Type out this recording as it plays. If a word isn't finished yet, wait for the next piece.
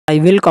I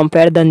will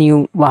compare the new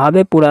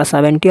Huawei Pura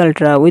 70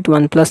 Ultra with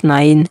OnePlus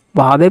 9.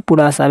 Huawei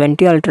Pura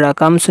 70 Ultra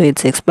comes with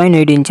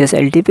 6.8 inches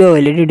LTPO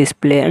OLED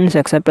display and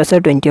success ratio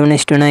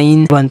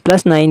 21:9.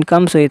 OnePlus 9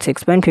 comes with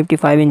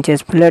 6.55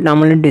 inches flat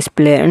AMOLED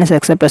display and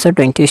success ratio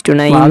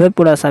 20:9. Huawei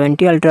Pura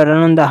 70 Ultra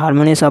run on the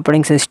Harmonious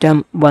operating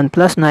system.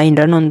 OnePlus 9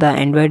 run on the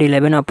Android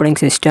 11 operating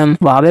system.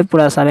 Huawei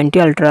Pura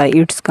 70 Ultra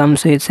it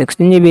comes with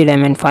 16GB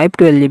RAM and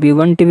 512GB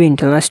 1TB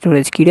internal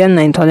storage. Kirin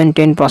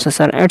 9010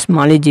 processor and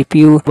Mali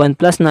GPU.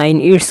 OnePlus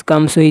 9 it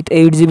comes with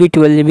 8GB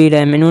 12GB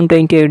RAM and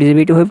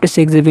 128GB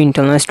 256GB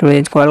internal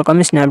storage. Qualcomm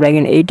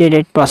Snapdragon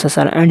 888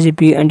 processor and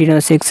GPU Adreno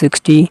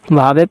 660.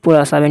 Huawei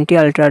Pura 70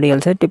 Ultra real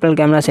set triple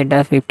camera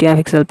setup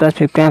 50MP plus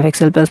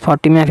 50MP plus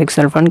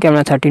 40MP front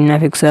camera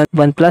 13MP.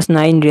 OnePlus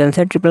 9 real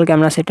set triple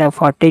camera setup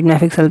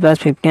 48MP plus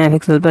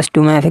 50MP plus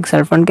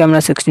 2MP front camera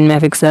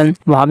 16MP.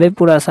 Huawei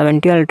Pura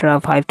 70 Ultra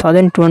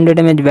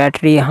 5200 mAh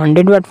battery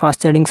 100W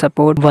fast charging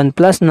support.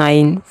 OnePlus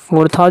 9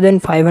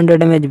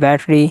 4500 mAh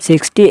battery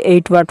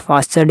 68W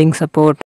fast charging support.